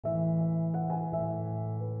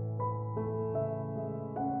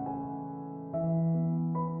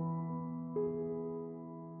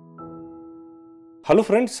Hello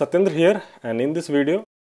friends, Satyendra here, and in this video,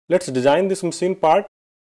 let's design this machine part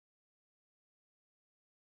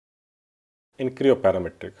in Creo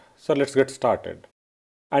Parametric. So let's get started.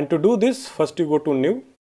 And to do this, first you go to New,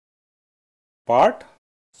 Part,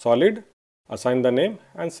 Solid, assign the name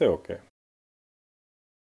and say OK.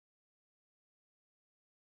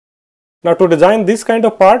 Now to design this kind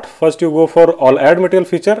of part, first you go for all add material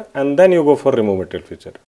feature and then you go for remove material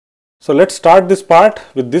feature. So let's start this part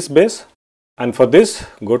with this base. And for this,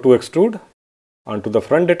 go to extrude onto the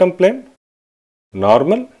front datum plane,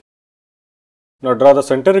 normal. Now draw the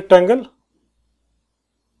center rectangle,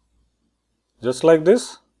 just like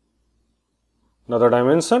this. Now the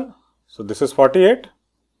dimension, so this is 48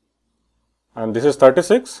 and this is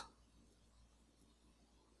 36.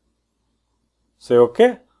 Say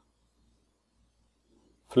OK.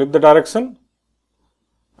 Flip the direction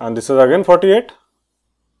and this is again 48.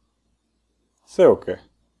 Say OK.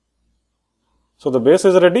 So the base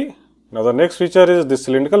is ready. Now the next feature is this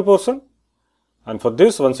cylindrical portion, and for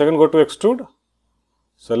this once again go to extrude,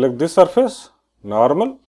 select this surface,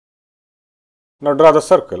 normal. Now draw the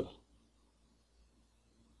circle.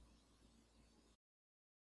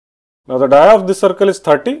 Now the dia of this circle is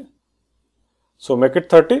 30, so make it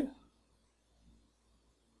 30.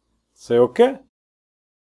 Say OK.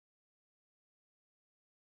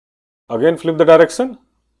 Again flip the direction.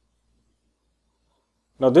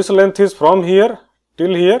 Now this length is from here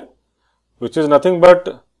till here, which is nothing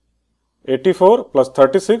but 84 plus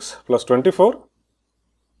 36 plus 24.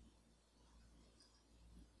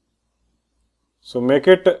 So make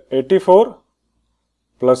it 84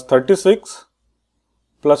 plus 36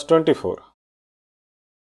 plus 24.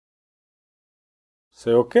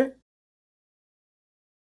 Say OK.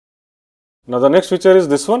 Now the next feature is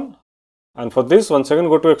this one, and for this once again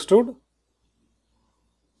go to extrude,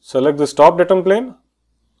 select this top datum plane.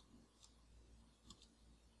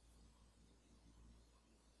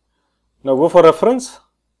 Now go for reference,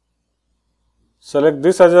 select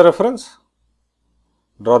this as a reference,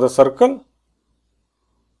 draw the circle,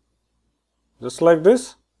 just like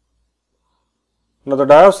this. Now the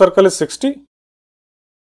dia of circle is 60,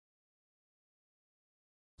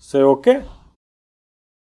 say OK.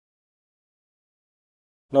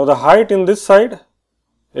 Now the height in this side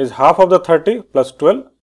is half of the 30 plus 12,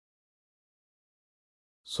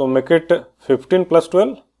 so make it 15 plus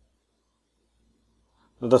 12.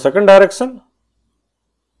 The second direction,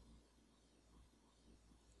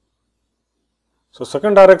 so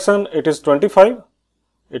second direction it is 25,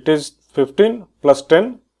 it is 15 plus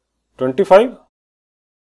 10, 25,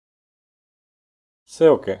 say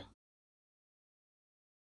OK.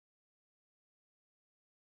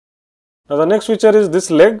 Now the next feature is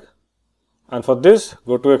this leg, and for this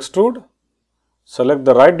go to extrude, select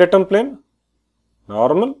the right datum plane,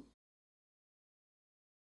 normal,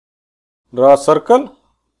 draw a circle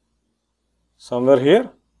somewhere here,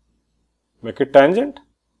 make it tangent,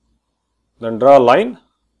 then draw a line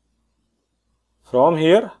from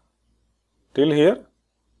here till here,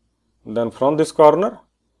 then from this corner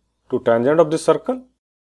to tangent of this circle,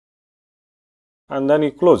 and then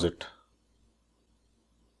you close it.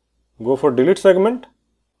 Go for delete segment,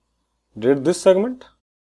 delete this segment.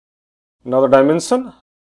 Now the dimension,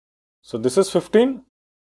 so this is 15.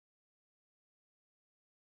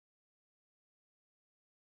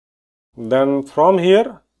 Then from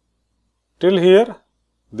here till here,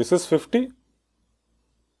 this is 50.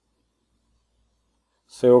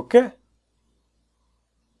 Say OK.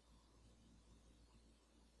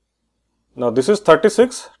 Now this is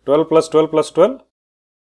 36, 12 plus 12 plus 12.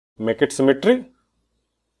 Make it symmetry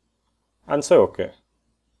and say OK.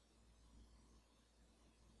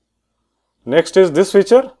 Next is this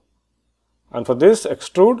feature, and for this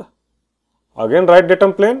extrude, again right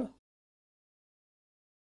datum plane,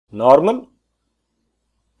 normal.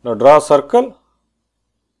 Now draw a circle,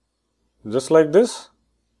 just like this,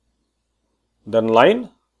 then line,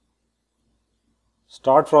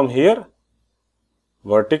 start from here,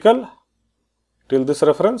 vertical till this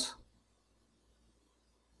reference,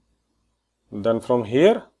 then from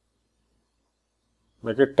here,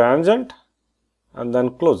 make it tangent and then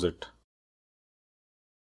close it.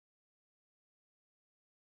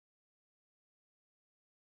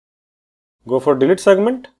 Go for delete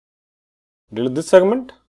segment, delete this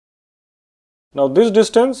segment. Now this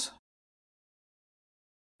distance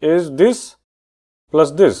is this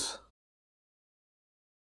plus this.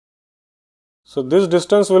 So this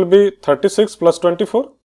distance will be 36 plus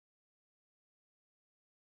 24.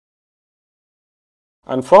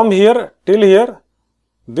 And from here till here,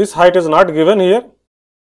 this height is not given here.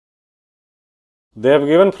 They have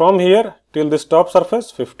given from here till this top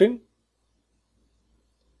surface 15.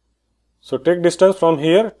 So take distance from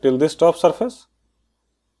here till this top surface.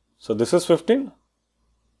 So this is 15.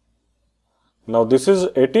 Now this is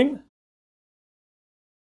 18.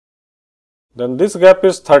 Then this gap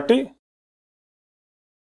is 30.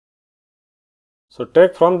 So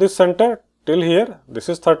take from this center till here, this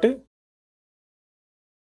is 30.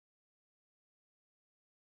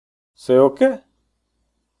 Say OK.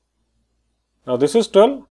 Now this is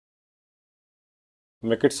 12.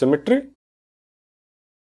 Make it symmetry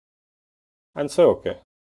and say OK.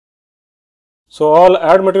 So all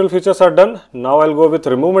add material features are done. Now I'll go with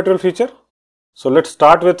remove material feature. So let's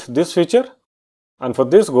start with this feature, and for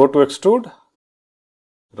this go to extrude,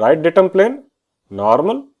 right datum plane,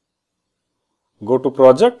 normal, go to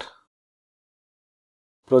project,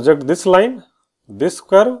 project this line, this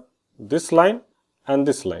curve, this line and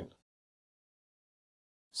this line.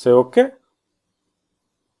 Say OK.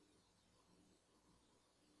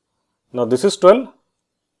 Now this is 12.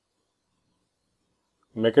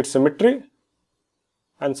 Make it symmetry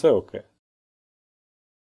and say OK.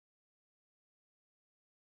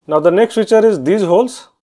 Now the next feature is these holes.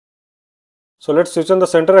 So let's switch on the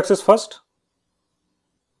center axis first.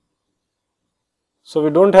 So we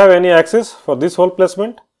don't have any axis for this hole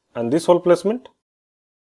placement and this hole placement.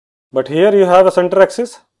 But here you have a center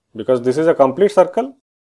axis because this is a complete circle.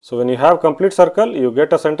 So when you have complete circle, you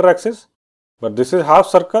get a center axis. But this is half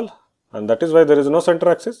circle and that is why there is no center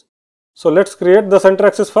axis. So let's create the center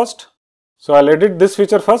axis first. So I'll edit this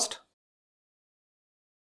feature first.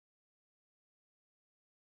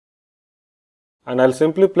 And I'll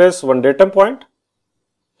simply place one datum point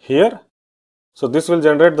here. So this will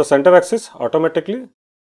generate the center axis automatically.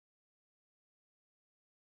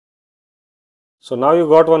 So now you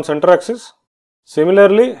got one center axis.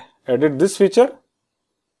 Similarly, edit this feature.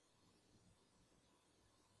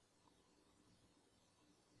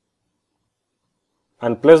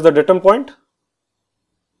 And place the datum point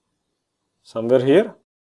somewhere here.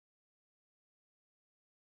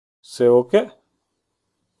 Say OK.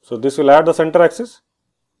 So this will add the center axis.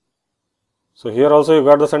 So here also you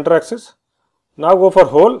got the center axis. Now go for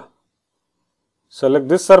hole. Select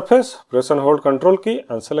this surface, press and hold Control key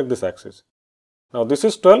and select this axis. Now this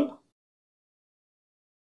is 12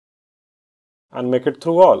 and make it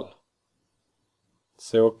through all.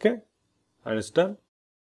 Say OK and it's done.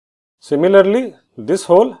 Similarly, this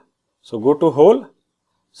hole, so go to hole,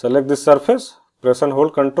 select this surface, press and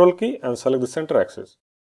hold Control key and select the center axis.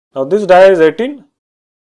 Now this dia is 18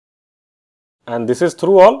 and this is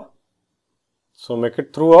through all, so make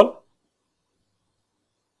it through all.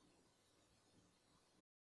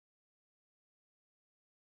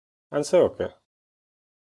 And say OK.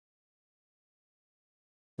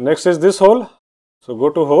 Next is this hole, so go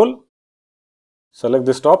to hole, select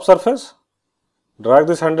this top surface, drag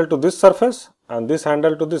this handle to this surface and this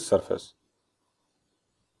handle to this surface.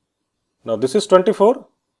 Now this is 24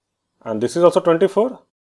 and this is also 24.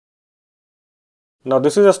 Now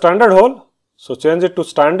this is a standard hole, so change it to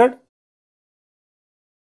standard.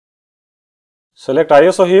 Select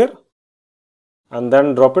ISO here and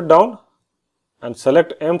then drop it down and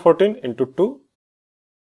select M14 into 2.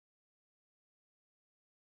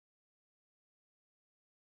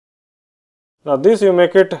 Now this you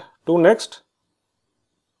make it 2 next.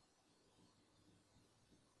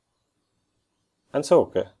 And so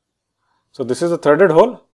OK. So this is the threaded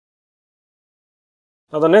hole.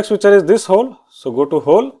 Now the next feature is this hole. So go to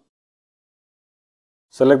hole,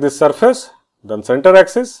 select this surface, then center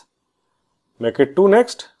axis, make it 2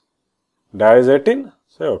 next, dia is 18,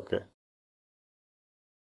 say OK.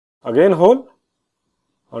 Again hole,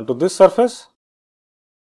 onto this surface,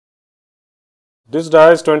 this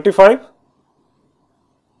dia is 25,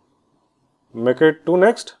 make it 2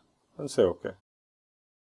 next and say OK.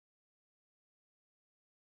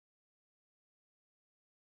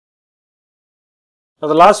 Now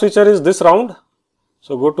the last feature is this round.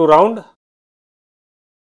 So go to round,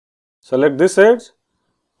 select this edge,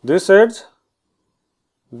 this edge,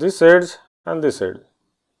 this edge and this edge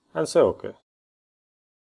and say OK.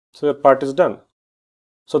 So your part is done.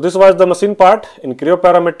 So this was the machine part in Creo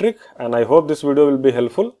Parametric and I hope this video will be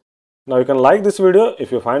helpful. Now you can like this video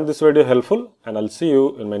if you find this video helpful and I'll see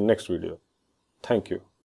you in my next video. Thank you.